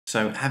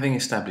So having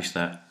established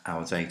that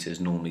our data is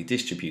normally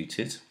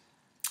distributed,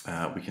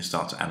 we can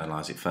start to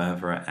analyse it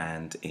further,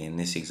 and in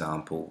this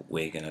example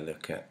we're going to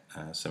look at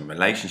some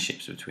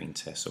relationships between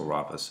tests, or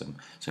rather some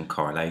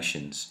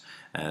correlations.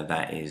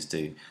 That is,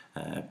 do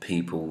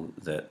people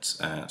that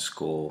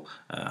score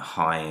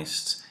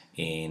highest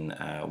in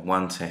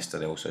one test, do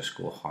they also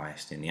score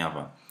highest in the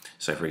other?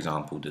 So for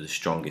example, do the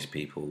strongest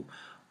people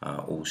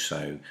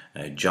also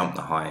jump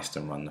the highest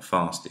and run the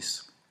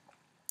fastest?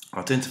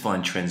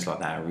 Identifying trends like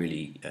that are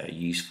really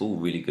useful,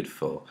 really good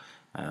for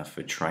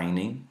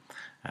training.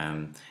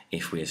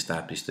 If we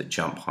establish that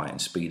jump height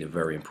and speed are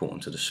very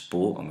important to the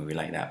sport, and we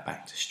relate that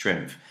back to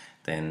strength,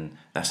 then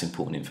that's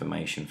important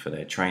information for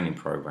their training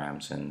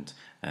programs and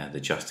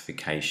the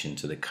justification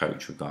to the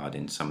coach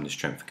regarding some of the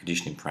strength and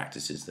conditioning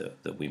practices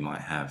that we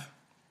might have.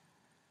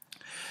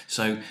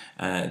 So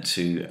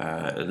to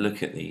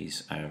look at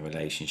these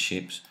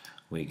relationships,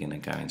 we're going to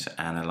go into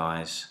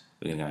analyze,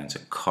 we're going to go into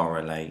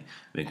correlate,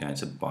 we're going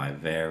to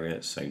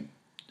bivariate, so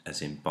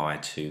as in by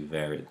two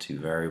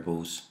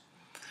variables,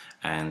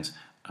 and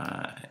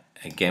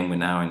again we're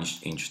now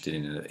interested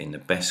in the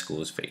best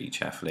scores for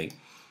each athlete,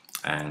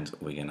 and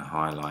we're going to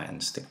highlight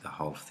and stick the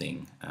whole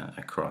thing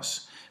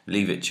across.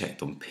 Leave it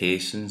checked on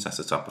Pearson's, that's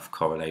the type of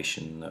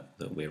correlation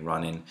that we're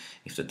running.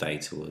 If the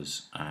data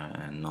was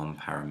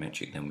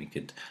non-parametric, then we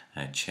could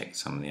check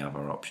some of the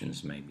other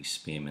options, maybe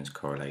Spearman's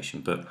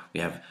correlation, but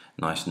we have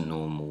nice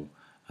normal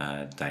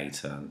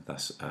data,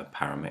 that's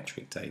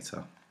parametric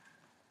data.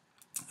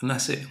 And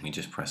that's it, we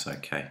just press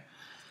OK.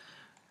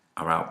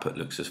 Our output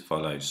looks as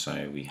follows.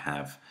 So we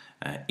have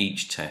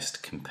each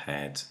test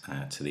compared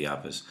to the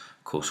others.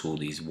 Of course, all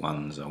these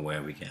ones are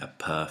where we get a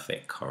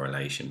perfect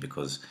correlation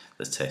because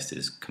the test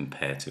is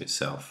compared to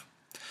itself.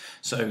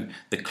 So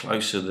the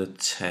closer the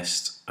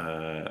test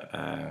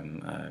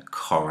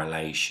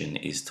correlation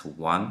is to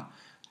 1,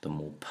 the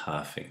more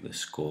perfect the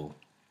score.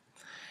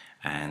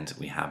 And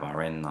we have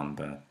our n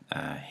number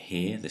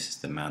here. This is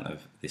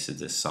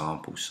the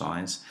sample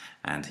size,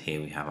 and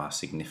here we have our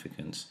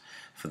significance.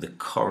 For the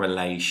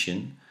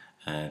correlation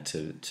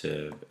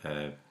to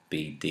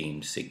be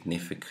deemed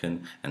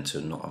significant and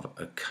to not have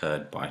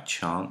occurred by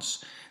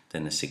chance,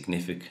 then the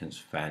significance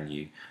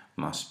value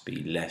must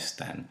be less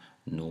than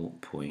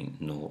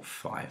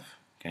 0.05.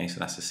 Okay, so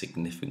that's a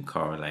significant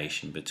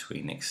correlation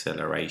between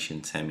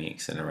acceleration, 10-meter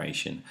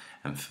acceleration,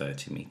 and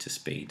 30-meter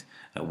speed,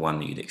 one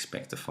that you'd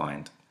expect to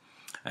find.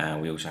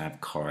 We also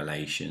have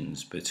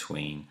correlations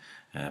between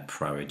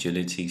pro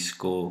agility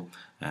score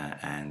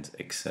and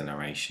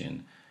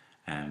acceleration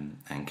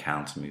and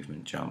counter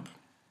movement jump.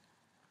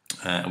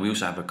 We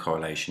also have a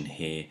correlation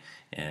here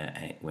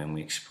when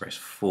we express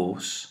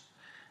force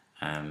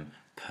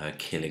per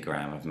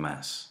kilogram of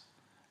mass.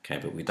 Okay,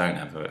 but we don't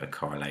have a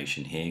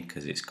correlation here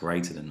because it's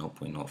greater than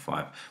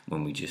 0.05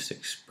 when we just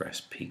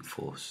express peak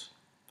force.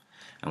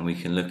 And we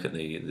can look at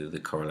the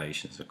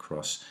correlations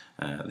across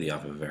the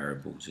other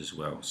variables as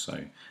well,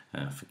 so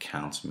for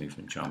counter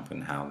movement jump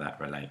and how that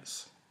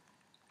relates.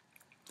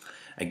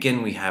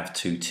 Again, we have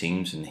two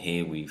teams, and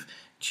here we've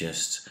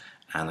just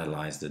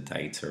analysed the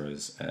data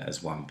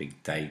as one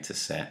big data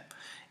set.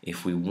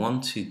 If we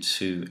wanted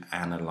to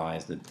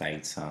analyse the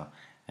data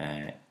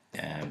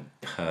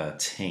per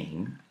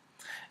team,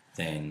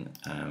 then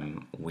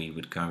we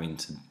would go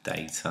into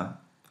data,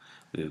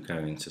 we would go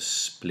into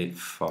split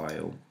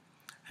file,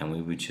 and we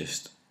would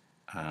just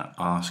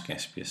ask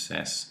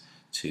SPSS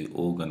to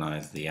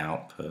organise the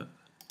output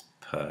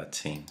per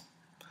team.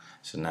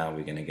 So now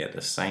we're going to get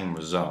the same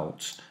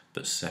results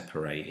but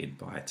separated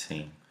by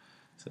team.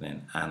 So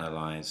then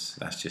analyse,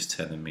 that's just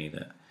telling me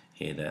that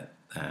here that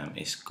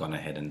it's gone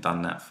ahead and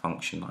done that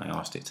function I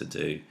asked it to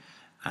do.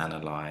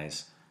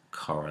 Analyse,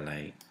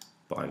 correlate,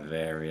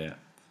 bivariate.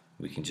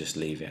 We can just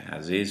leave it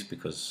as is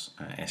because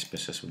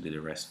SPSS will do the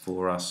rest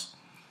for us.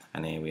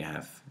 And here we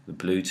have the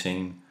blue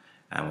team,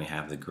 and we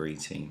have the green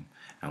team,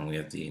 and we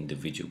have the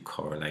individual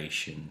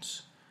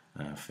correlations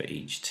for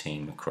each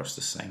team across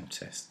the same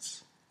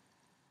tests.